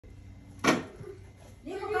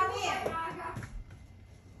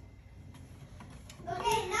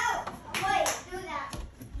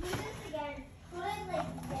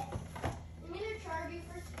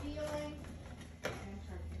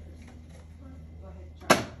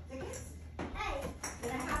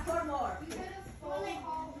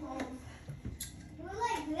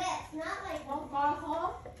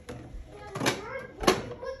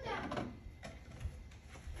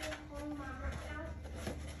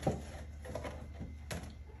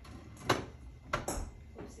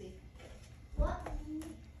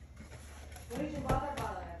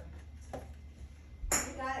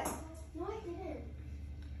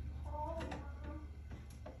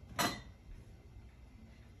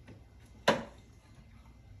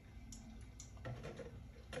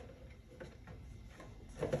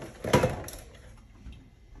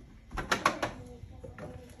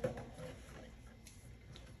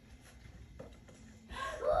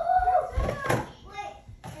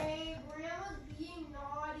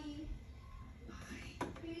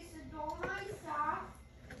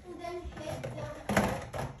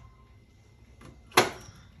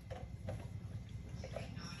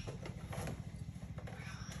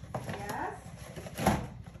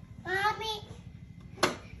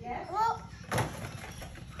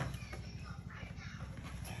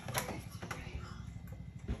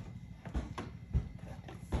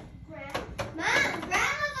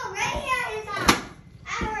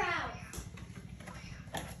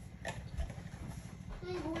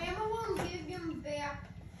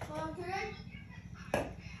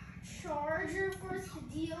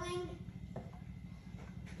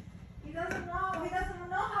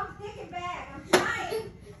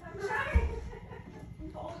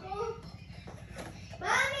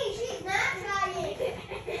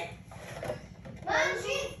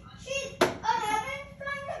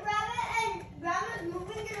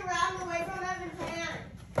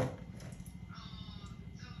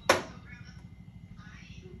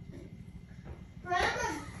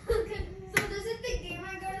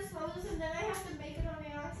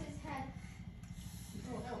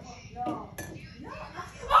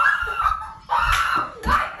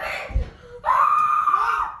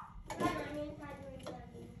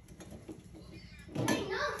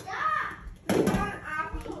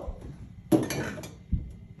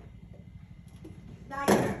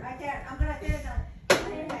My turn. I'm gonna turn it on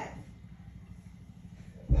your head.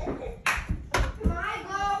 My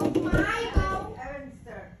go. My go. Evan's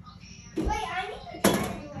turn. Wait, I need to try to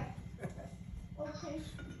do it. Okay.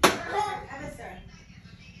 Evan's turn.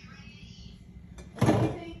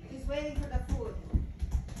 Okay. He's waiting for the food.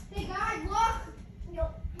 Hey guys, look. Yo.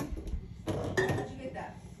 How'd you get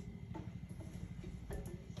that?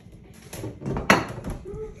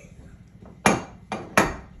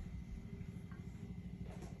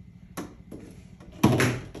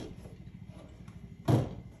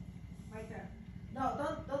 My turn. No,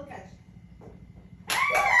 don't catch.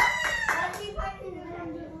 Let's see if I can run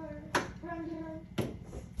to her. Run to her.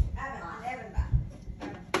 Evan back.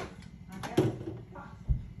 Okay.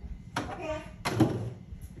 Okay.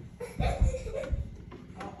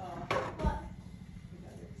 What?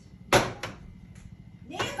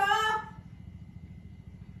 Niko!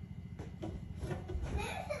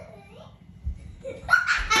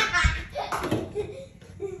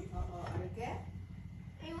 Are you okay?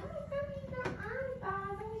 I want to come in the arm, but I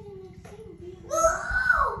was in the same view.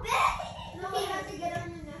 Whoa, baby! No, you have to get on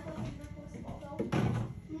the necklace also.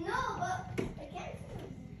 No, but I can't.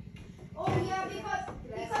 Oh yeah, because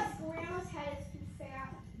Grandma's head is too fat.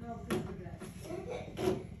 No, please do that.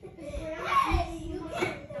 Grandma eats too much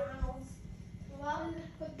McDonald's. Well,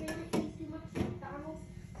 but Grandma eats too much McDonald's,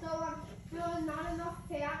 so there's not enough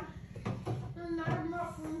fat. There's not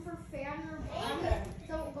enough room for fat in her body,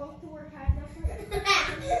 so it goes to her head. That's her.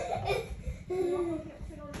 We also can't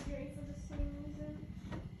fit on Jay for the same reason.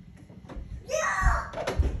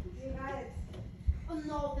 You got it. Oh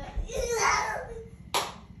no, that.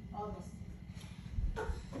 Almost.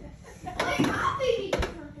 Wait, Abby's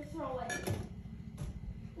turn to throw it.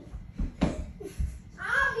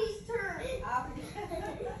 Abby's turn. Abby.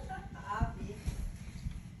 Abby.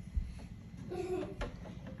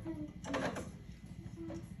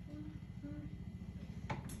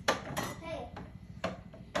 Hey.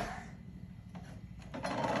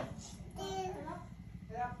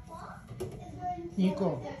 Yeah. Niko.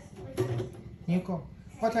 Niko,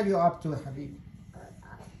 what are you up to, Habib?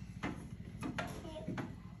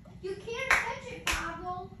 You can't catch it,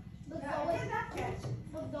 Pablo. But No, go I it. did not catch.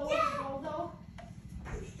 But go it, go though.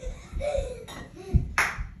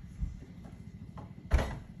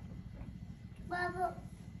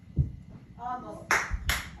 Almost.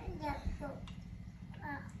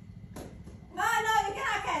 No, you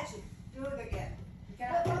cannot catch it. Do it again. You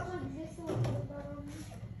cannot catch it.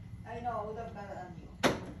 I know, I would have got it on you.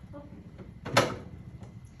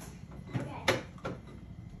 Okay.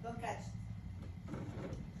 Don't catch.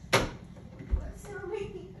 Sorry.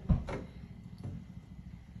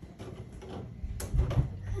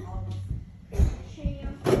 Almost.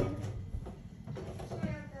 Champion.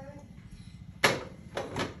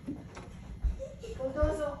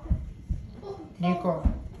 Bulldozer.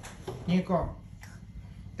 Niko,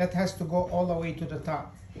 that has to go all the way to the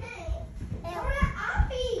top.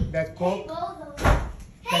 That Coke,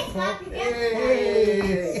 that Coke.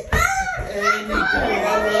 Hey, hey, Niko,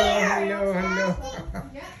 hello.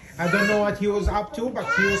 I don't know what he was up to, but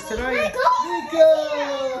he was trying. Niko!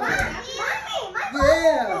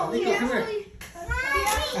 Yeah, Niko, come here.